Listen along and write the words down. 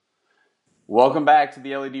Welcome back to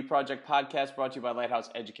the LED Project podcast brought to you by Lighthouse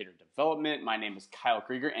Educator Development. My name is Kyle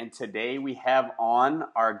Krieger, and today we have on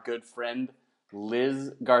our good friend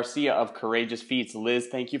Liz Garcia of Courageous Feats. Liz,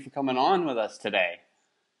 thank you for coming on with us today.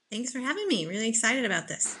 Thanks for having me. Really excited about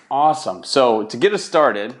this. Awesome. So to get us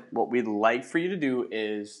started, what we'd like for you to do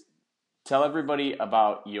is tell everybody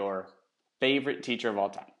about your favorite teacher of all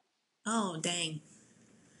time. Oh, dang.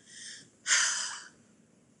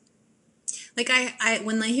 Like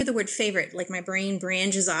when I hear the word favorite, like my brain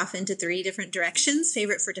branches off into three different directions,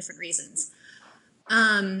 favorite for different reasons.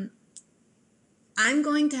 I'm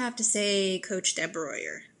going to have to say Coach Deb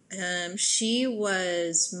Royer. She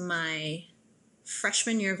was my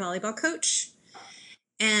freshman year volleyball coach,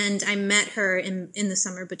 and I met her in the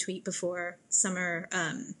summer before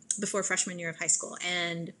freshman year of high school,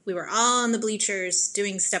 and we were all on the bleachers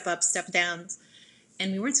doing step ups, step downs,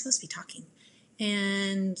 and we weren't supposed to be talking.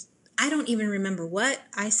 And I don't even remember what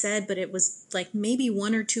I said, but it was like maybe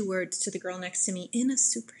one or two words to the girl next to me in a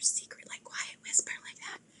super secret, like quiet whisper like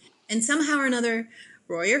that. And somehow or another,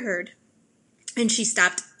 Royer heard, and she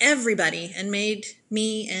stopped everybody and made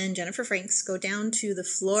me and Jennifer Franks go down to the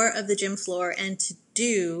floor of the gym floor and to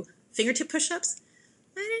do fingertip push-ups.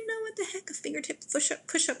 I didn't know what the heck a fingertip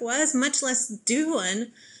push-up was, much less do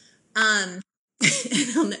one.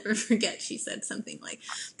 And I'll never forget, she said something like,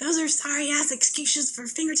 "Those are sorry-ass excuses for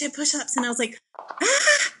fingertip push-ups." And I was like,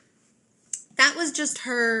 ah! That was just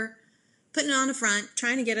her putting it on a front,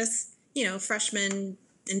 trying to get us, freshmen,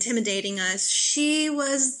 intimidating us. She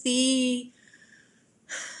was the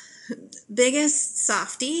biggest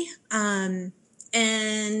softie. And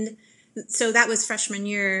so that was freshman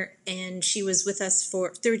year, and she was with us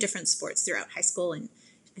through different sports throughout high school. And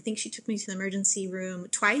I think she took me to the emergency room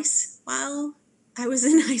twice while I was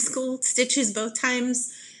in high school, stitches both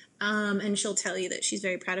times, and she'll tell you that she's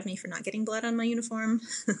very proud of me for not getting blood on my uniform.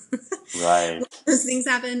 Right. Those things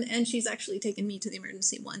happen, and she's actually taken me to the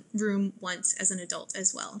emergency room once as an adult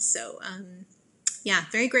as well. So, yeah,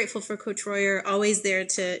 very grateful for Coach Royer, always there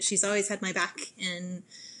she's always had my back, and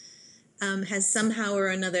has somehow or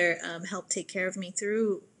another helped take care of me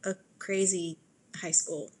through a crazy high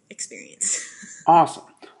school experience. Awesome.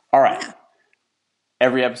 All right. Yeah.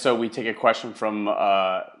 Every episode, we take a question from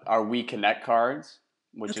our We Connect cards,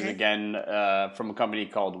 which is, Okay. again, from a company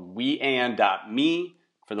called weand.me,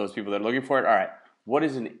 for those people that are looking for it. All right. What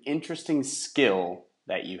is an interesting skill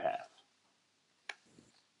that you have?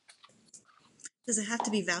 Does it have to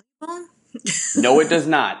be valuable? No, it does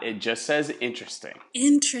not. It just says interesting.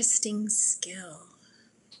 Interesting skill.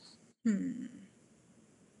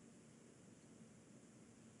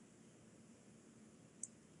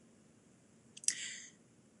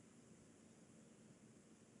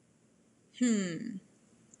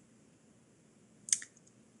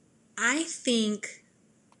 I think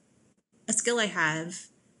a skill I have,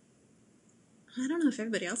 I don't know if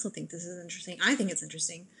everybody else will think this is interesting. I think it's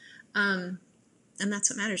interesting. And that's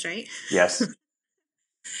what matters, right? Yes.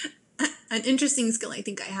 An interesting skill I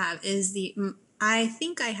think I have is I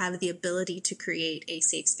think I have the ability to create a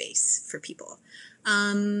safe space for people.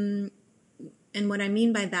 And what I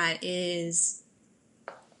mean by that is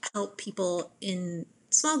help people in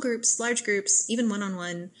small groups, large groups, even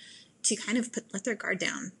one-on-one, to kind of let their guard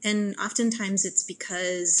down. And oftentimes it's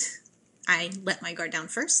because I let my guard down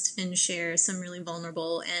first and share some really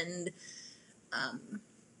vulnerable and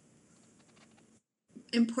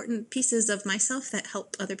important pieces of myself that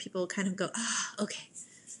help other people kind of go, okay,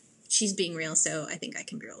 she's being real, so I think I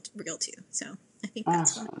can be real too. So I think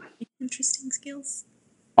that's one of my interesting skills.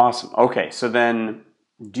 Awesome. Okay, so then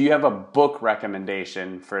do you have a book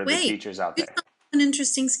recommendation for the teachers out there? An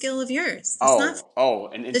interesting skill of yours.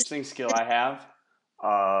 An interesting skill I have?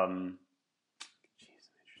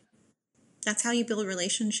 That's how you build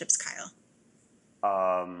relationships, Kyle.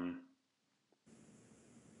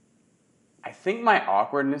 I think my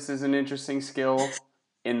awkwardness is an interesting skill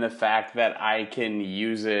in the fact that I can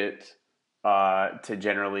use it to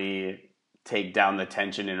generally take down the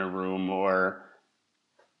tension in a room, or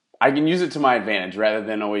I can use it to my advantage rather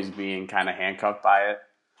than always being kind of handcuffed by it.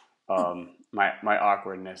 My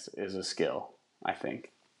awkwardness is a skill, I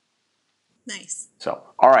think. Nice. So,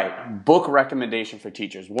 all right, book recommendation for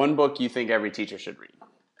teachers. One book you think every teacher should read.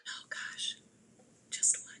 Oh, gosh.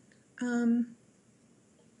 Just one.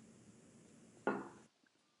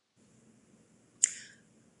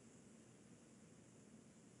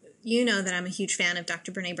 You know that I'm a huge fan of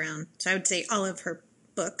Dr. Brené Brown, so I would say all of her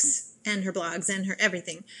books and her blogs and her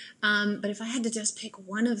everything. But if I had to just pick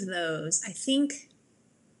one of those, I think,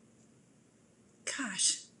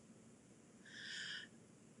 gosh.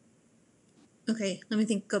 Okay, let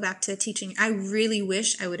me go back to teaching. I really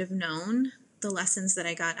wish I would have known the lessons that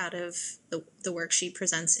I got out of the work she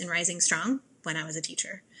presents in Rising Strong when I was a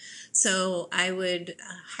teacher. So I would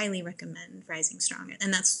highly recommend Rising Strong.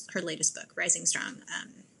 And that's her latest book, Rising Strong,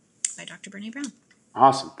 by Dr. Brene Brown.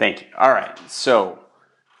 Awesome. Thank you. All right. So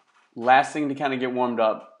last thing to kind of get warmed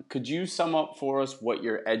up, could you sum up for us what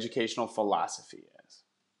your educational philosophy is?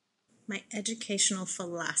 My educational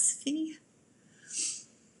philosophy?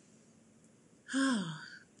 Oh,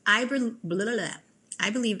 I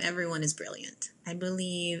believe everyone is brilliant. I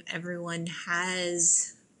believe everyone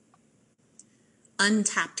has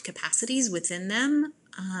untapped capacities within them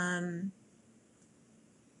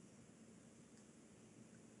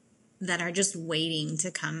that are just waiting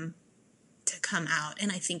to come out.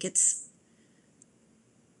 And I think it's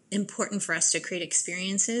important for us to create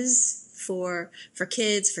experiences for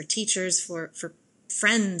kids, for teachers, for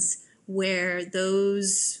friends, where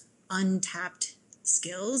those untapped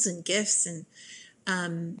skills and gifts and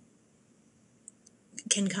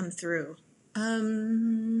can come through.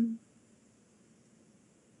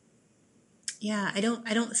 Yeah, I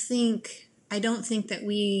don't think that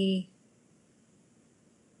we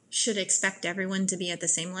should expect everyone to be at the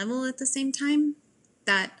same level at the same time.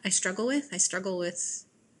 That I struggle with. I struggle with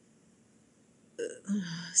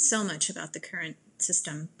so much about the current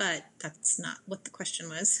system, but that's not what the question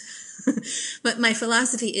was. But my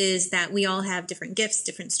philosophy is that we all have different gifts,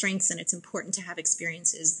 different strengths, and it's important to have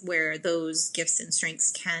experiences where those gifts and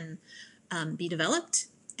strengths can be developed.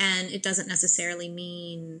 And it doesn't necessarily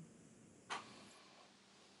mean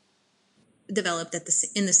developed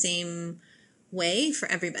in the same way for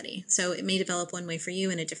everybody. So it may develop one way for you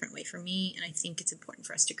and a different way for me. And I think it's important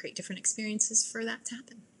for us to create different experiences for that to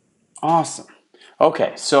happen. Awesome.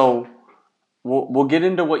 Okay, so we'll get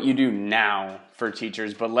into what you do now for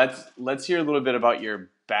teachers, but let's hear a little bit about your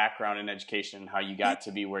background in education and how you got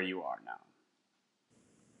to be where you are now.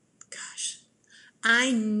 Gosh,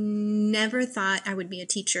 I never thought I would be a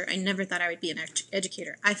teacher. I never thought I would be an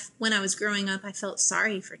educator. When I was growing up, I felt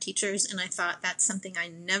sorry for teachers, and I thought that's something I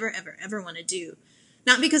never, ever, ever want to do.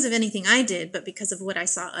 Not because of anything I did, but because of what I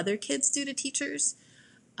saw other kids do to teachers.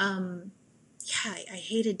 I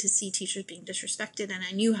hated to see teachers being disrespected, and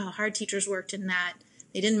I knew how hard teachers worked in that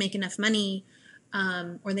they didn't make enough money,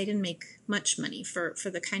 or they didn't make much money for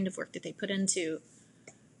the kind of work that they put into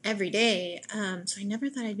every day. So I never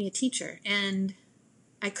thought I'd be a teacher, and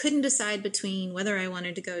I couldn't decide between whether I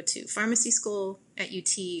wanted to go to pharmacy school at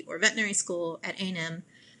UT or veterinary school at A&M.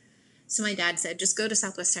 So my dad said, just go to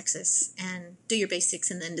Southwest Texas and do your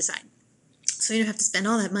basics and then decide. So you don't have to spend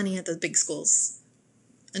all that money at the big schools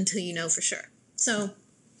until you know for sure. So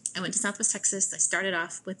I went to Southwest Texas. I started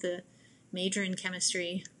off with a major in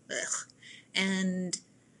chemistry. And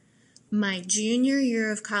my junior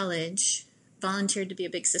year of college, volunteered to be a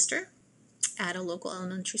big sister at a local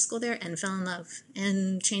elementary school there and fell in love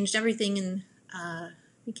and changed everything and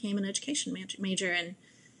became an education major and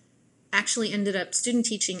actually ended up student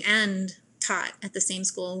teaching and taught at the same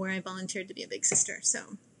school where I volunteered to be a big sister.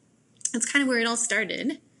 So that's kind of where it all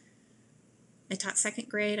started. I taught second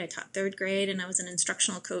grade, I taught third grade, and I was an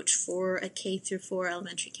instructional coach for a K-4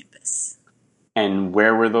 elementary campus. And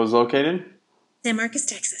where were those located? San Marcos,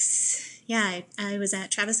 Texas. Yeah, I was at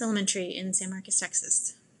Travis Elementary in San Marcos,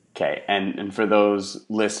 Texas. Okay, and for those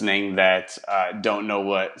listening that don't know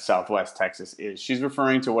what Southwest Texas is, she's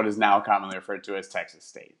referring to what is now commonly referred to as Texas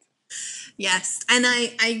State. Yes, and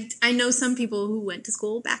I know some people who went to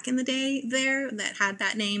school back in the day there that had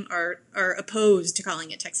that name are opposed to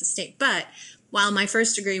calling it Texas State. But while my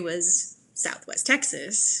first degree was Southwest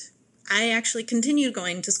Texas, I actually continued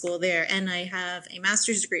going to school there, and I have a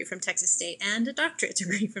master's degree from Texas State and a doctorate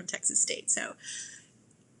degree from Texas State. So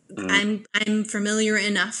I'm familiar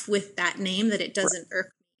enough with that name that it doesn't irk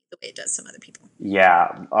me the way it does some other people.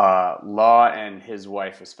 Yeah, Law and his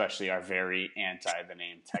wife especially are very anti the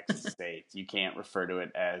name Texas State. You can't refer to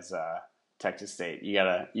it as Texas State. You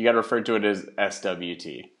gotta refer to it as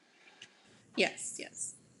SWT.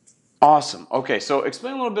 Yes. Awesome. Okay, so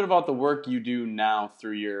explain a little bit about the work you do now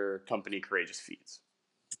through your company, Courageous Feeds.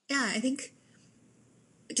 Yeah, I think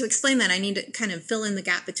to explain that, I need to kind of fill in the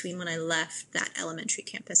gap between when I left that elementary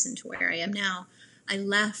campus and to where I am now. I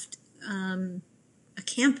left a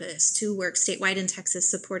campus to work statewide in Texas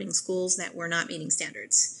supporting schools that were not meeting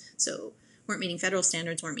standards. So weren't meeting federal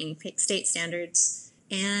standards, weren't meeting state standards.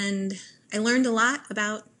 And I learned a lot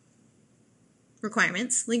about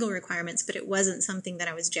requirements, legal requirements, but it wasn't something that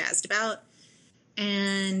I was jazzed about.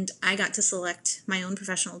 And I got to select my own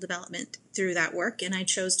professional development through that work, and I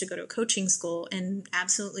chose to go to a coaching school and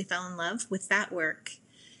absolutely fell in love with that work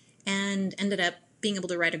and ended up being able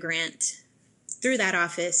to write a grant through that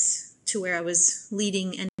office to where I was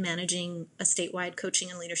leading and managing a statewide coaching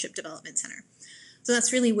and leadership development center. So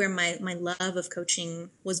that's really where my love of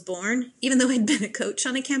coaching was born. Even though I'd been a coach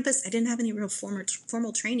on a campus, I didn't have any real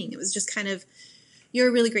formal training. It was just kind of, you're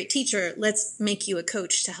a really great teacher, let's make you a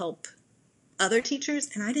coach to help other teachers.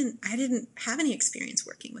 And I didn't have any experience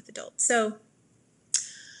working with adults. So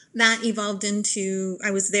that evolved into,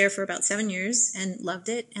 I was there for about 7 years and loved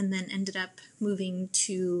it, and then ended up moving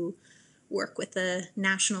to work with a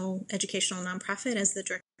national educational nonprofit as the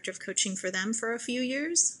director of coaching for them for a few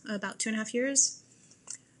years, about 2.5 years.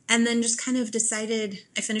 And then just kind of decided,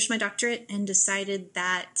 I finished my doctorate and decided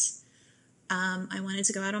that I wanted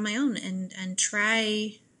to go out on my own and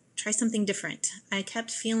try something different. I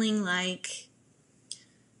kept feeling like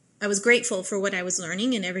I was grateful for what I was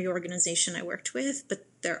learning in every organization I worked with, but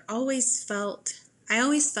I always felt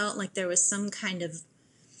like there was some kind of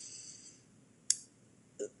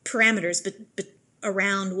parameters but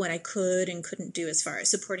around what I could and couldn't do as far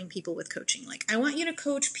as supporting people with coaching. Like, I want you to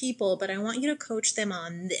coach people, but I want you to coach them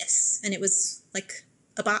on this. And it was like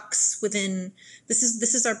a box within, this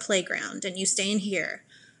is our playground and you stay in here.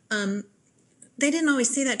 They didn't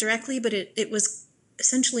always say that directly, but it was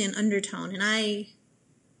essentially an undertone. And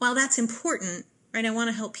while that's important, right, I want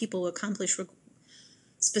to help people accomplish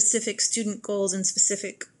specific student goals and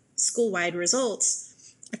specific school-wide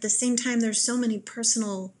results. At the same time, there's so many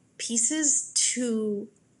personal pieces to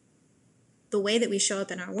the way that we show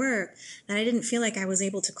up in our work that I didn't feel like I was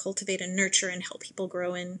able to cultivate and nurture and help people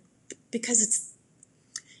grow in, because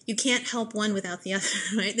you can't help one without the other,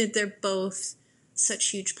 right? They're both such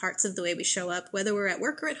huge parts of the way we show up, whether we're at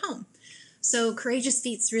work or at home. So Courageous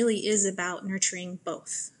Feats really is about nurturing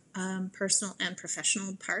both personal and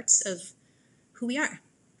professional parts of who we are.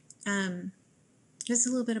 Just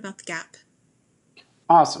a little bit about the gap.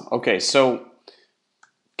 Awesome. Okay, so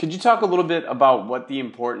could you talk a little bit about what the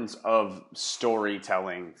importance of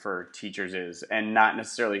storytelling for teachers is, and not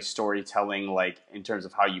necessarily storytelling like in terms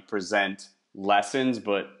of how you present lessons,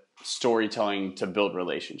 but storytelling to build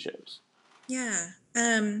relationships? Yeah.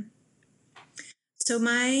 So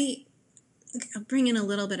I'll bring in a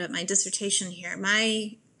little bit of my dissertation here.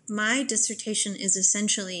 My dissertation is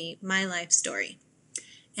essentially my life story.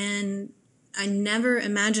 And I never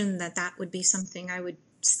imagined that would be something I would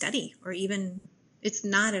study, or even, it's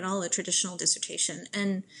not at all a traditional dissertation.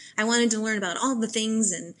 And I wanted to learn about all the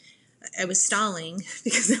things, and I was stalling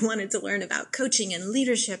because I wanted to learn about coaching and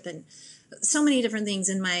leadership and so many different things.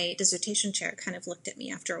 And my dissertation chair kind of looked at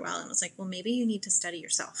me after a while and was like, well, maybe you need to study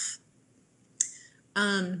yourself.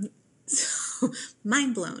 So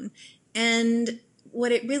mind blown. And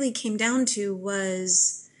what it really came down to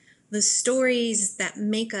was the stories that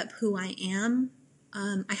make up who I am.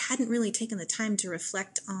 I hadn't really taken the time to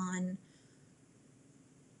reflect on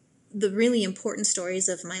the really important stories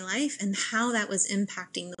of my life and how that was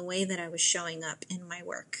impacting the way that I was showing up in my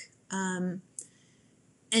work. And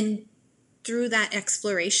through that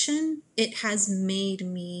exploration, it has made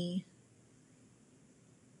me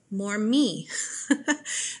more me.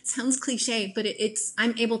 Sounds cliche, but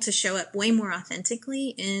I'm able to show up way more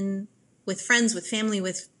authentically with friends, with family,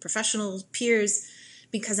 with professional peers,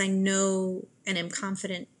 because I know and am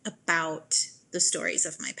confident about the stories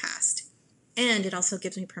of my past. And it also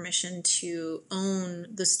gives me permission to own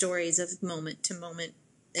the stories of moment-to-moment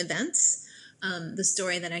events, the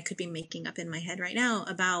story that I could be making up in my head right now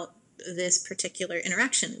about this particular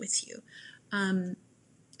interaction with you.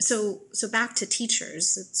 So back to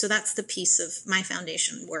teachers. So that's the piece of my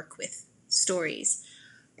foundation work with stories.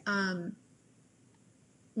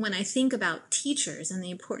 When I think about teachers and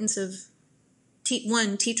the importance of,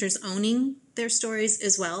 teachers owning their stories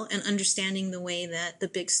as well, and understanding the way that the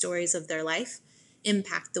big stories of their life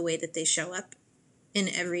impact the way that they show up in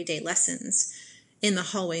everyday lessons, in the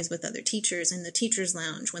hallways with other teachers, in the teacher's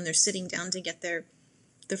lounge, when they're sitting down to get their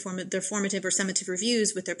formative or summative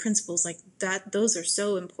reviews with their principals, like that, those are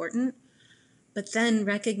so important. But then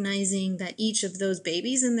recognizing that each of those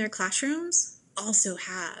babies in their classrooms also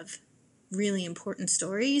have really important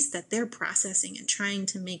stories that they're processing and trying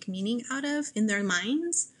to make meaning out of in their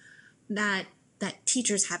minds, that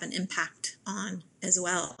teachers have an impact on as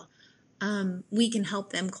well. We can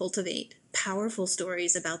help them cultivate powerful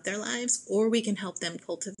stories about their lives, or we can help them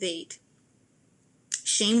cultivate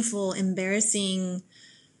shameful, embarrassing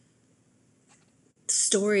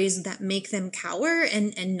stories that make them cower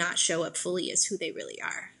and not show up fully as who they really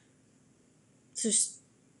are. So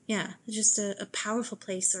just a powerful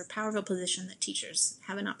place or a powerful position that teachers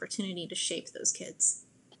have an opportunity to shape those kids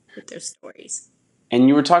with their stories. And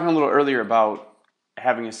you were talking a little earlier about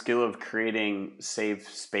having a skill of creating safe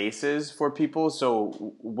spaces for people.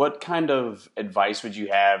 So what kind of advice would you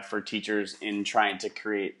have for teachers in trying to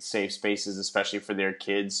create safe spaces, especially for their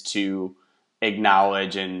kids to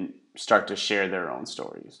acknowledge and start to share their own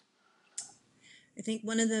stories? I think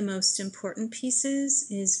one of the most important pieces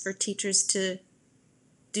is for teachers to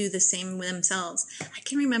do the same themselves. I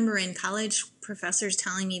can remember in college professors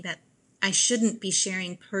telling me that I shouldn't be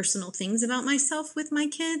sharing personal things about myself with my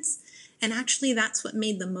kids. And actually, that's what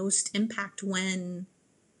made the most impact when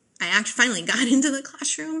I actually finally got into the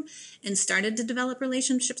classroom and started to develop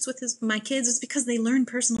relationships with my kids, is because they learned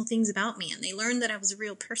personal things about me, and they learned that I was a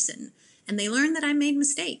real person, and they learned that I made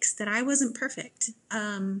mistakes, that I wasn't perfect.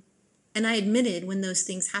 And I admitted when those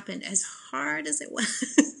things happened, as hard as it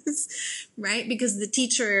was, right? Because the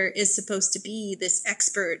teacher is supposed to be this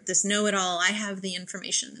expert, this know-it-all. I have the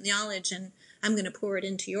information, the knowledge, and I'm going to pour it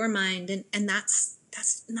into your mind. And that's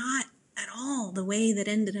not at all the way that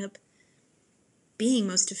ended up being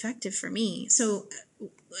most effective for me. So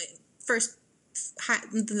first,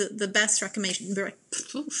 the best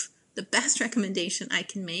recommendation I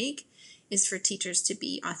can make is for teachers to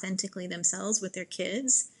be authentically themselves with their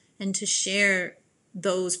kids and to share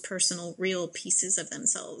those personal, real pieces of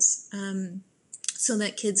themselves, so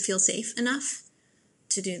that kids feel safe enough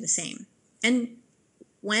to do the same. And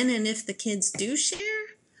when and if the kids do share,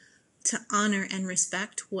 to honor and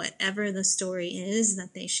respect whatever the story is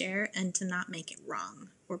that they share, and to not make it wrong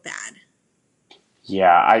or bad.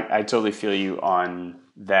 Yeah, I totally feel you on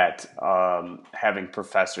that. Having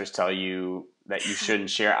professors tell you that you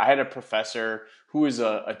shouldn't share. I had a professor who was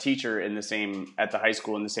a teacher at the high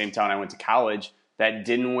school in the same town I went to college, that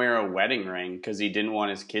didn't wear a wedding ring because he didn't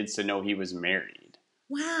want his kids to know he was married.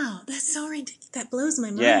 Wow, that's so ridiculous. That blows my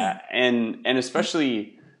mind. Yeah, and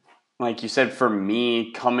especially, like you said, for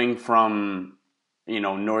me, coming from,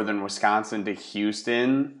 northern Wisconsin to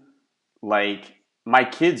Houston, like, my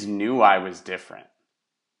kids knew I was different.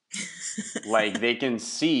 Like, they can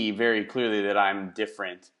see very clearly that I'm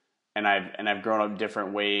different, and I've grown up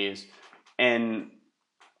different ways, and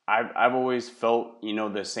I've always felt,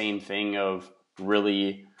 the same thing of,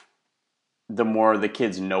 really, the more the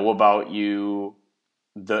kids know about you,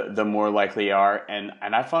 the more likely they are. And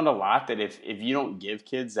I found a lot that if you don't give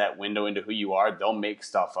kids that window into who you are, they'll make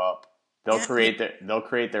stuff up. They'll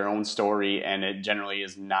create their own story, and it generally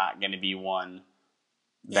is not going to be one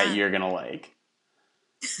that you're going to like.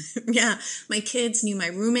 Yeah, my kids knew my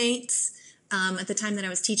roommates. At the time that I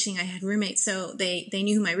was teaching, I had roommates, so they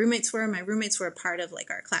knew who my roommates were. My roommates were a part of like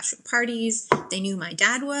our classroom parties. They knew who my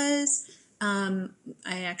dad was. I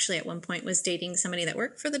actually at one point was dating somebody that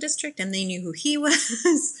worked for the district, and they knew who he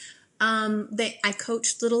was. I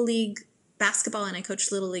coached Little League basketball, and I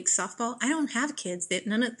coached Little League softball. I don't have kids.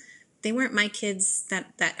 They weren't my kids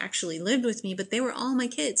that actually lived with me, but they were all my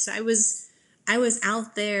kids. So I was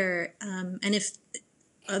out there, and if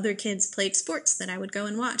other kids played sports, that I would go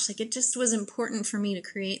and watch. Like, it just was important for me to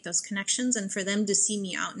create those connections and for them to see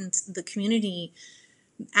me out in the community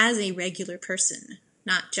as a regular person,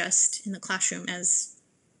 not just in the classroom as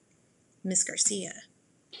Miss Garcia.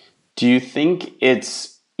 Do you think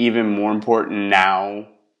it's even more important now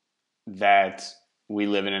that we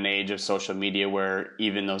live in an age of social media where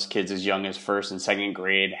even those kids as young as first and second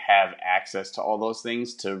grade have access to all those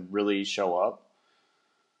things to really show up?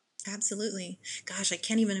 Absolutely. Gosh, I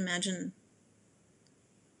can't even imagine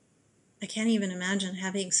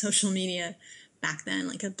having social media back then.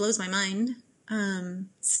 Like, it blows my mind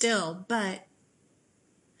still. But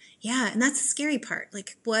yeah, and that's the scary part.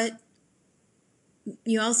 Like, what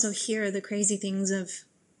you also hear the crazy things of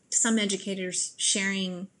some educators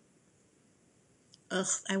sharing.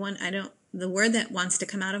 The word that wants to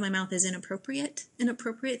come out of my mouth is inappropriate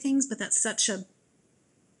things, but that's such a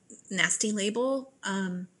nasty label.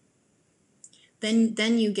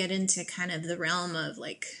 Then you get into kind of the realm of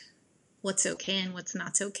like what's okay and what's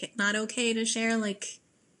not okay to share, like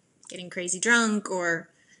getting crazy drunk or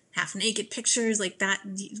half naked pictures like that.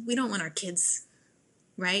 We don't want our kids,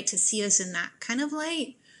 right, to see us in that kind of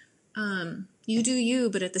light. You do you,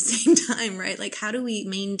 but at the same time, right? Like, how do we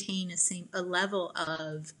maintain a level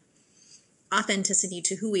of authenticity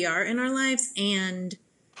to who we are in our lives and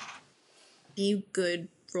be good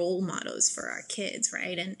role models for our kids,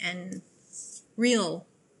 right? And real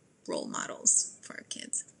role models for our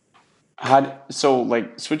kids. So,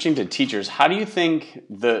 like, switching to teachers, how do you think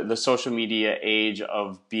the social media age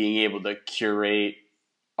of being able to curate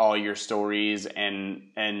all your stories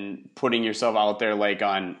and putting yourself out there, like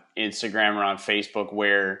on Instagram or on Facebook,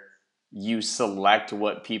 where you select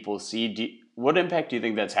what people see, what impact do you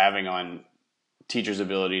think that's having on teachers'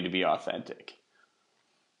 ability to be authentic?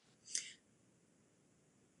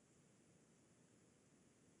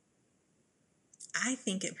 I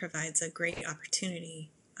think it provides a great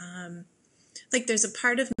opportunity. Like there's a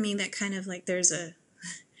part of me that kind of like there's a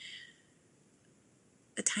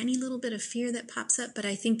tiny little bit of fear that pops up, but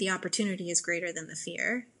I think the opportunity is greater than the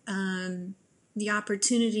fear. The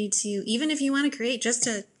opportunity to, even if you want to create just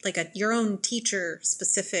your own teacher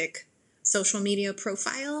specific social media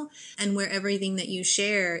profile, and where everything that you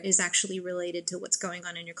share is actually related to what's going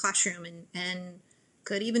on in your classroom, and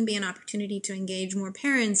could even be an opportunity to engage more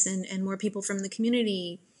parents and more people from the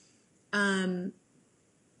community.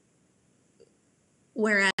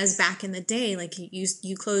 Whereas back in the day, like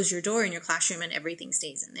you close your door in your classroom and everything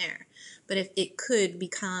stays in there. But if it could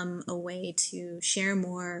become a way to share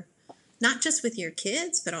more, not just with your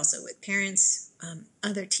kids, but also with parents,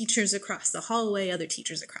 other teachers across the hallway, other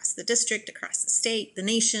teachers across the district, across the state, the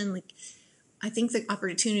nation, like I think the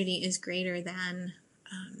opportunity is greater than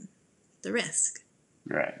the risk.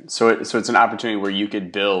 Right. So it's an opportunity where you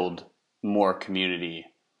could build more community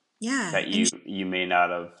that you may not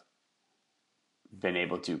have been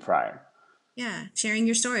able to prior. Yeah, sharing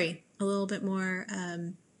your story a little bit more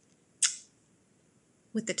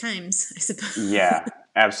with the times, I suppose. Yeah,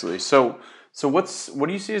 absolutely. So what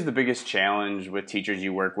do you see as the biggest challenge with teachers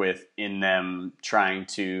you work with in them trying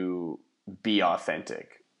to be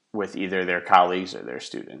authentic with either their colleagues or their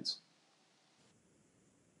students?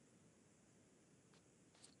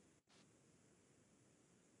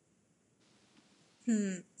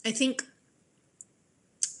 I think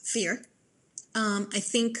fear. I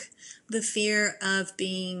think the fear of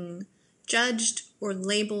being judged or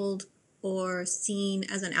labeled or seen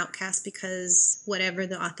as an outcast because whatever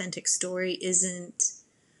their authentic story is,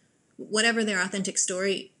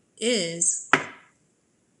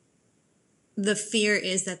 the fear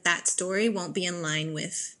is that story won't be in line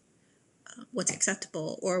with what's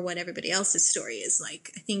acceptable or what everybody else's story is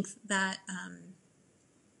like. I think that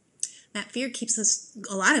that fear keeps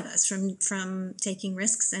a lot of us from taking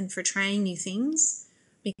risks and for trying new things,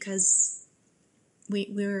 because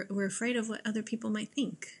we're afraid of what other people might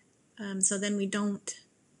think. So then we don't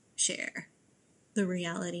share the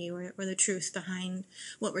reality or the truth behind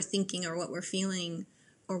what we're thinking or what we're feeling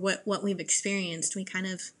or what we've experienced. We kind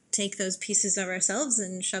of take those pieces of ourselves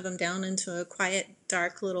and shove them down into a quiet,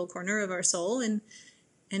 dark little corner of our soul, and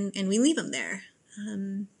we leave them there.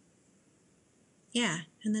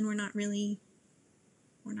 And then we're not really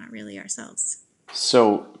ourselves.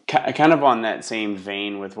 So kind of on that same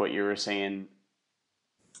vein with what you were saying,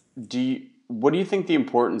 what do you think the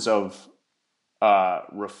importance of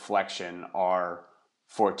reflection are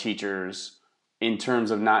for teachers in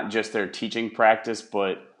terms of not just their teaching practice,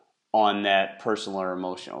 but on that personal or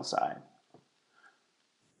emotional side?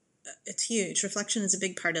 It's huge. Reflection is a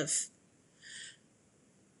big part of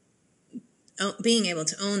being able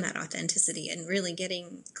to own that authenticity and really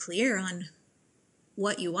getting clear on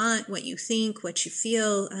what you want, what you think, what you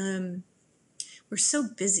feel. We're so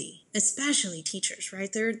busy, especially teachers,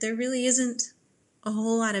 right? There really isn't a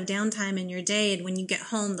whole lot of downtime in your day. And when you get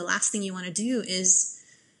home, the last thing you want to do is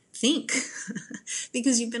think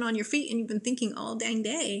because you've been on your feet and you've been thinking all dang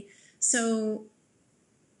day. So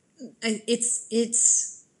it's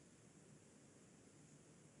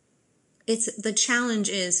the challenge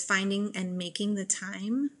is finding and making the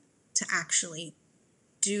time to actually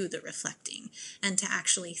do the reflecting and to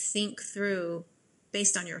actually think through,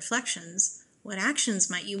 based on your reflections, what actions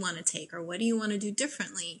might you want to take or what do you want to do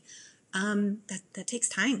differently. That takes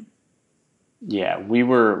time. Yeah, we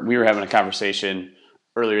were having a conversation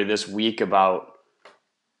earlier this week about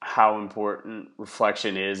how important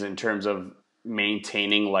reflection is in terms of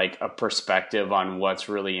maintaining like a perspective on what's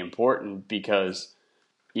really important, because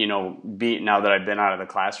now that I've been out of the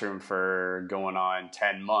classroom for going on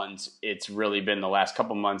 10 months, it's really been the last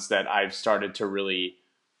couple months that I've started to really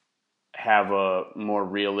have a more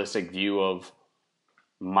realistic view of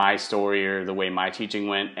my story or the way my teaching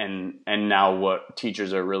went, and now what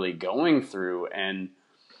teachers are really going through. And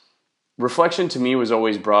reflection to me was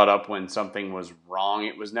always brought up when something was wrong.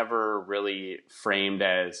 It was never really framed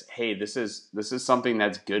as, hey, this is something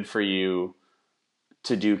that's good for you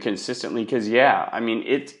to do consistently. Because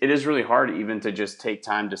it is really hard even to just take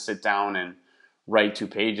time to sit down and write 2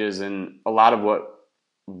 pages. And a lot of what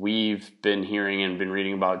we've been hearing and been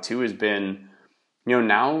reading about too has been,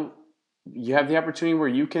 now you have the opportunity where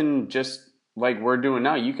you can just, like we're doing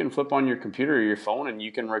now, you can flip on your computer or your phone and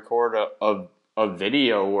you can record a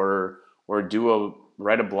video or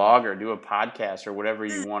write a blog or do a podcast or whatever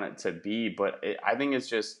you want it to be. But I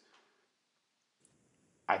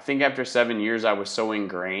think after 7 years, I was so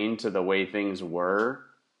ingrained to the way things were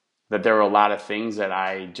that there were a lot of things that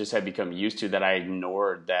I just had become used to that I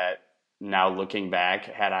ignored, that now looking back,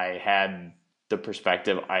 had I had the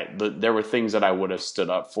perspective, there were things that I would have stood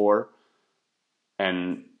up for,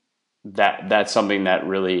 and that's something that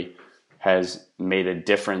really has made a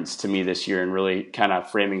difference to me this year, and really kind of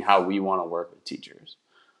framing how we want to work with teachers.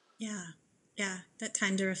 Yeah, that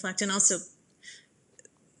time to reflect. And also,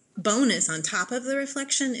 bonus on top of the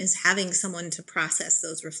reflection is having someone to process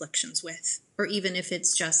those reflections with, or even if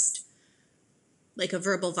it's just like a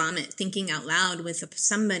verbal vomit, thinking out loud with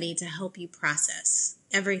somebody to help you process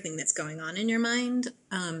everything that's going on in your mind,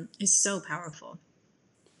 is so powerful.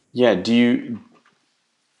 Yeah.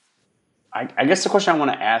 I guess the question I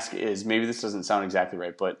want to ask is, maybe this doesn't sound exactly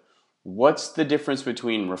right, but what's the difference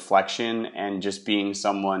between reflection and just being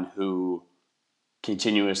someone who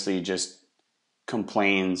continuously just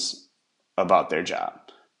complains about their job?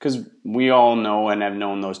 Because we all know and have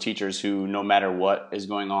known those teachers who, no matter what is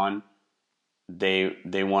going on,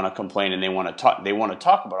 they want to complain and they want to talk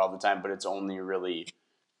about it all the time, but it's only really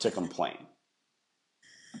to complain.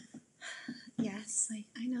 Yes,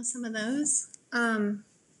 I know some of those.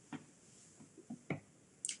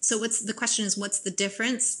 So the question is, what's the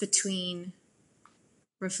difference between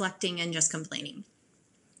reflecting and just complaining?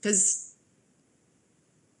 Because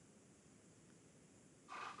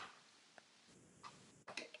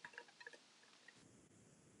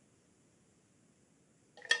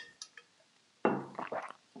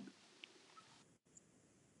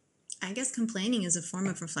I guess complaining is a form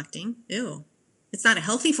of reflecting. Ew. It's not a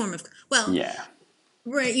healthy form of, Yeah.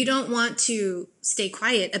 Right. You don't want to stay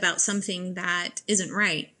quiet about something that isn't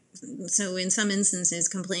right. So in some instances,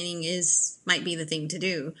 complaining might be the thing to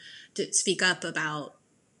do, to speak up about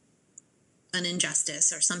an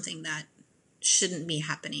injustice or something that shouldn't be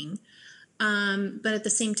happening. But at the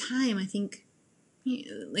same time, I think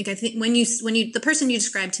when you the person you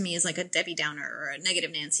described to me is like a Debbie Downer or a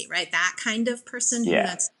negative Nancy, right? That kind of person who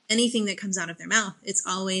that's anything that comes out of their mouth, it's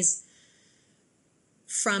always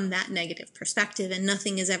from that negative perspective, and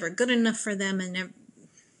nothing is ever good enough for them. And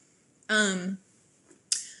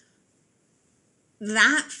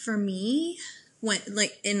that for me,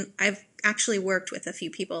 I've actually worked with a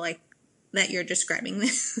few people like that you're describing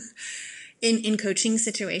this in coaching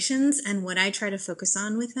situations, and what I try to focus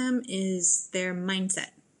on with them is their mindset,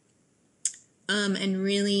 and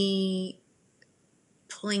really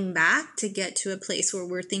pulling back to get to a place where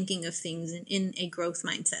we're thinking of things in a growth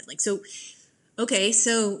mindset. Like, so, okay,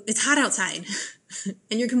 so it's hot outside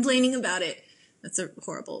and you're complaining about it. That's a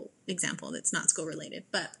horrible example that's not school related,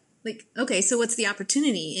 but like, okay, so what's the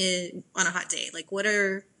opportunity on a hot day? Like,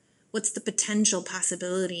 what's the potential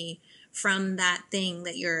possibility from that thing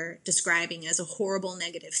that you're describing as a horrible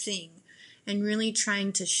negative thing? And really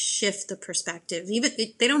trying to shift the perspective. Even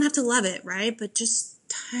they don't have to love it, right? But just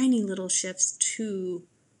tiny little shifts to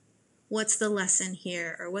what's the lesson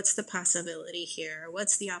here, or what's the possibility here, or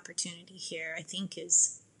what's the opportunity here, I think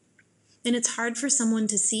is, and it's hard for someone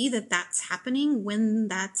to see that that's happening when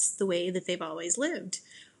that's the way that they've always lived.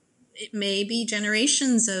 It may be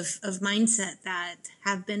generations of mindset that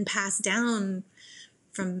have been passed down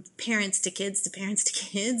from parents to kids to parents to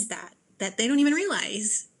kids that they don't even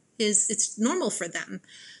realize it's normal for them.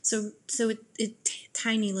 So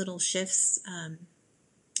tiny little shifts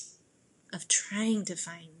of trying to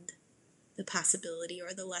find the possibility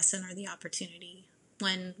or the lesson or the opportunity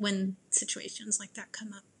when situations like that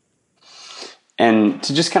come up. And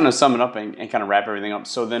to just kind of sum it up and kind of wrap everything up.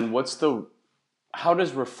 So then how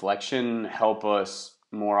does reflection help us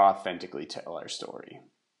more authentically tell our story?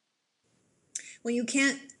 Well, you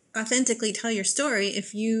can't authentically tell your story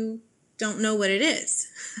if you don't know what it is.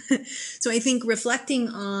 So I think reflecting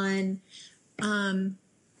on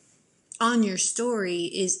your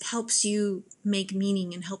story helps you make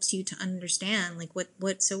meaning and helps you to understand like what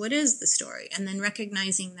is the story, and then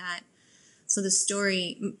recognizing that. So the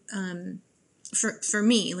story, for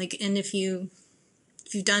me, like, and if you've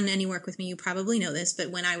done any work with me, you probably know this,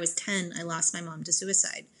 but when I was 10, I lost my mom to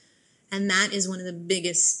suicide. And that is one of the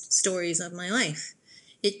biggest stories of my life.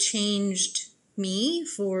 It changed me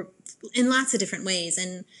in lots of different ways.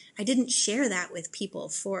 And I didn't share that with people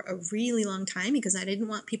for a really long time because I didn't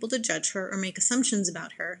want people to judge her or make assumptions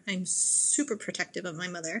about her. I'm super protective of my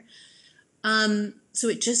mother. So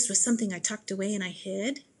it just was something I tucked away and I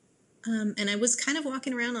hid. And I was kind of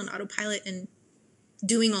walking around on autopilot and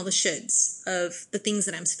doing all the shoulds of the things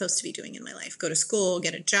that I'm supposed to be doing in my life. Go to school,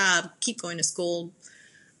 get a job, keep going to school.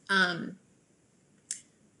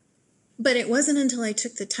 But it wasn't until I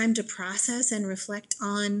took the time to process and reflect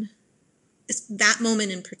on that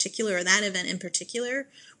moment in particular, or that event in particular,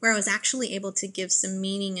 where I was actually able to give some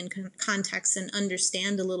meaning and context and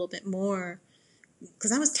understand a little bit more.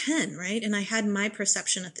 Because I was 10, right? And I had my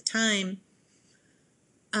perception at the time.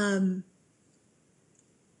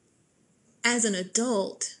 as an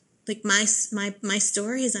adult, like my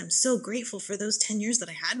story is I'm so grateful for those 10 years that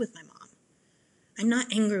I had with my mom. I'm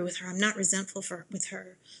not angry with her. I'm not resentful with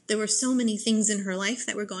her. There were so many things in her life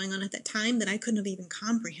that were going on at that time that I couldn't have even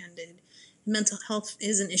comprehended. Mental health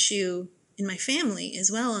is an issue in my family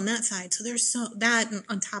as well on that side. So there's that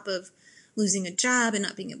on top of losing a job and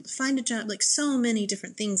not being able to find a job, like so many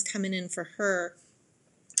different things coming in for her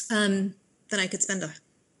that I could spend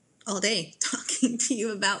all day talking to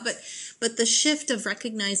you about. But the shift of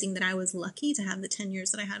recognizing that I was lucky to have the 10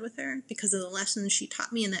 years that I had with her because of the lessons she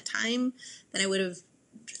taught me in that time that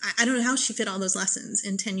I don't know how she fit all those lessons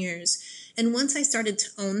in 10 years. And once I started to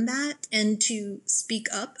own that and to speak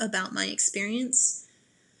up about my experience,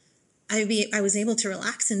 I was able to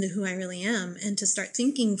relax into who I really am and to start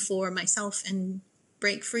thinking for myself and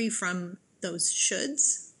break free from those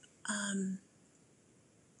shoulds.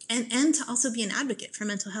 And to also be an advocate for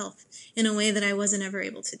mental health in a way that I wasn't ever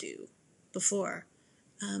able to do before.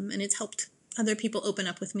 And it's helped other people open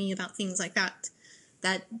up with me about things like that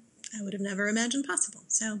I would have never imagined possible.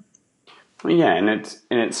 So, well, yeah, and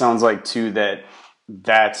it sounds like too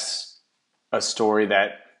that's a story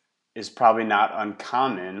that is probably not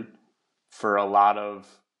uncommon for a lot of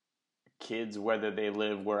kids, whether they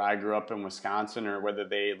live where I grew up in Wisconsin or whether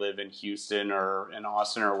they live in Houston or in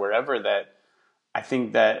Austin or wherever. That I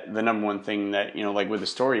think that the number one thing that, like with the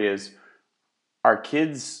story is our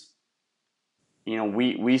kids,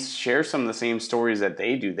 we share some of the same stories that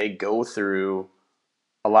they do. They go through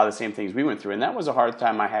a lot of the same things we went through. And that was a hard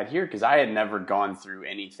time I had here because I had never gone through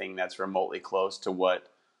anything that's remotely close to what,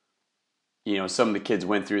 some of the kids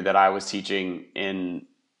went through that I was teaching in,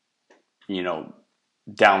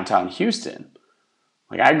 downtown Houston.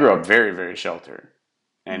 Like I grew up very, very sheltered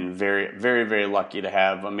and very, very, very lucky to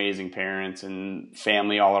have amazing parents and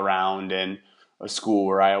family all around and a school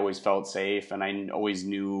where I always felt safe and I always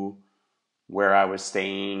knew where I was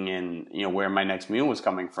staying and, where my next meal was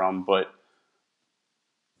coming from. But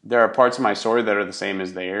there are parts of my story that are the same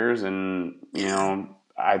as theirs. And,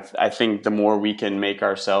 I think the more we can make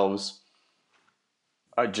ourselves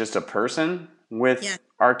just a person with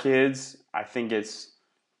our kids, I think it's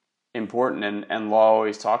important. And law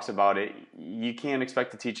always talks about it. You can't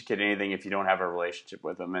expect to teach a kid anything if you don't have a relationship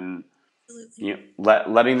with them. And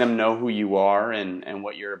letting them know who you are and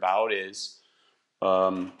what you're about is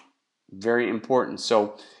very important.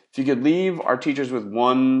 So if you could leave our teachers with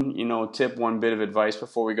one, tip, one bit of advice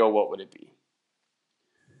before we go, what would it be?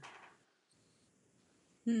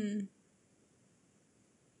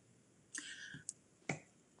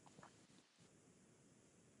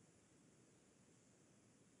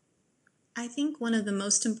 I think one of the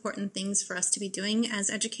most important things for us to be doing as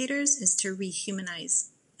educators is to rehumanize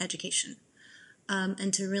education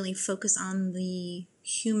and to really focus on the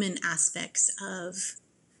human aspects of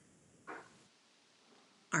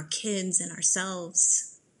our kids and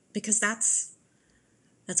ourselves, because that's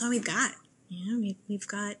all we've got. We've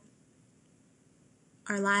got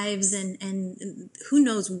our lives and who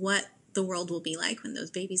knows what the world will be like when those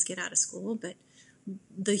babies get out of school, but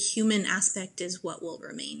the human aspect is what will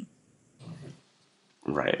remain.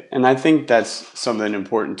 Right. And I think that's something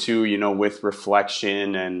important too, with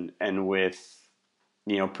reflection and with,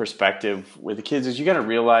 perspective with the kids is you got to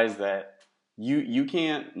realize that you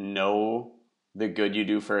can't know the good you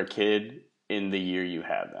do for a kid in the year you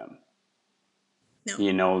have them.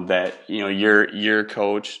 No. That, your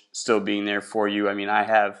coach still being there for you. I mean,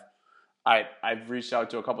 I've reached out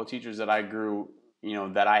to a couple of teachers that I grew,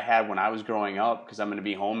 that I had when I was growing up because I'm going to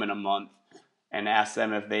be home in a month. And asked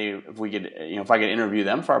them if I could interview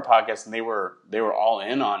them for our podcast, and they were all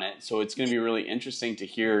in on it. So it's going to be really interesting to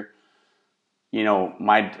hear,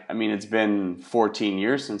 it's been 14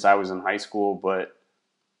 years since I was in high school, but,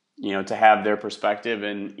 to have their perspective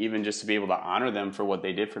and even just to be able to honor them for what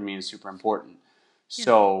they did for me is super important. Yeah.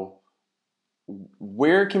 So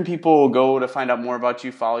where can people go to find out more about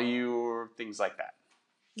you, follow you, or things like that?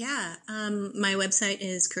 Yeah, my website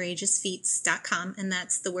is courageousfeats.com, and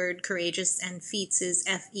that's the word courageous, and feats is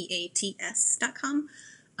feats.com.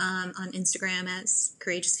 On Instagram as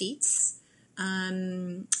Courageous Feats,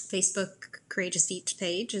 Facebook Courageous Feats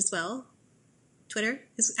page as well. Twitter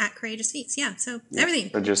is at Courageous Feats. Yeah, so everything.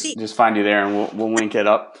 So just find you there, and we'll link it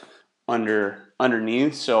up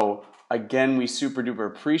underneath. So again, we super duper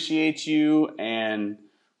appreciate you, and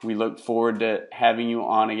we look forward to having you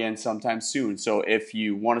on again sometime soon. So if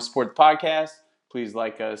you want to support the podcast, please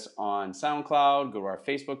like us on SoundCloud, go to our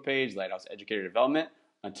Facebook page, Lighthouse Educator Development.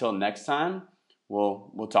 Until next time,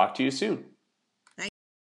 we'll talk to you soon.